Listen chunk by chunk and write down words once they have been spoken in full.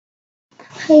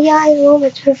hey guys, welcome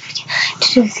to the video.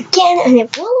 To do this again, and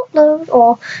it will upload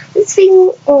or this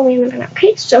thing, or we haven't done that.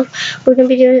 Okay, so we're going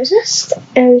to be doing this,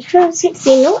 and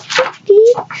 16, not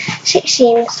 15,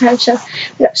 16 this time. So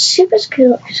we got Super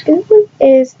Scooter. Scooter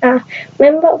is a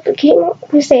member of the Kingdom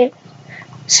Crusade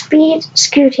Speed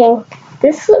Scooting.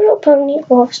 This little pony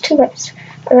loves to race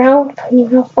around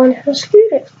Ponyville on her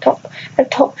scooter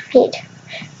at top speed.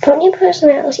 Pony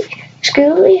personality.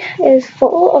 Scooter is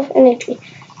full of energy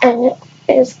and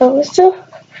is a little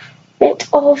bit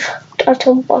of a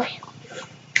tomboy.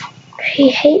 She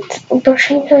hates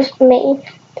brushing her mane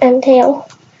and tail,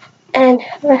 and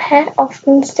her hair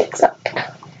often sticks up.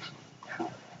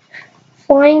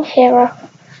 Flying hero.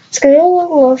 Scooter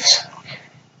loves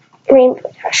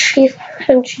Rainbow Dash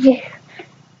and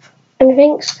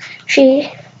thinks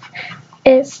she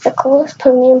is the coolest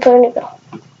pony in Ponyville.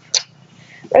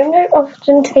 Rainbow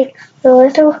often takes the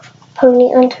little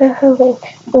pony under her wing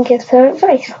and gives her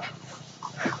advice.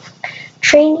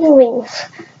 Training wings.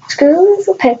 Scooter is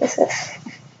a Pegasus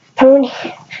pony.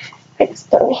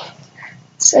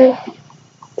 So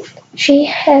she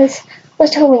has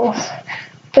little wings,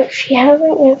 but she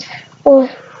hasn't yet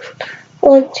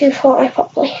learned to fly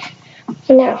properly.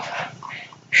 For now,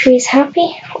 she's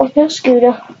happy on her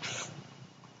scooter.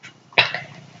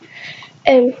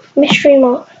 Mystery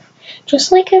Mark.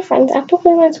 Just like her friends Apple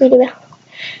Bloom and Sweetie Belle,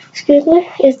 Scooter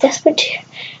is desperate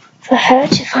for her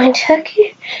to find her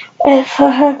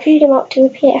cutie mark to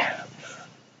appear.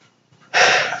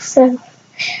 So,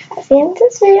 at the end of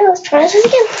this video, let's try this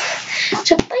again.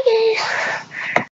 So, bye guys!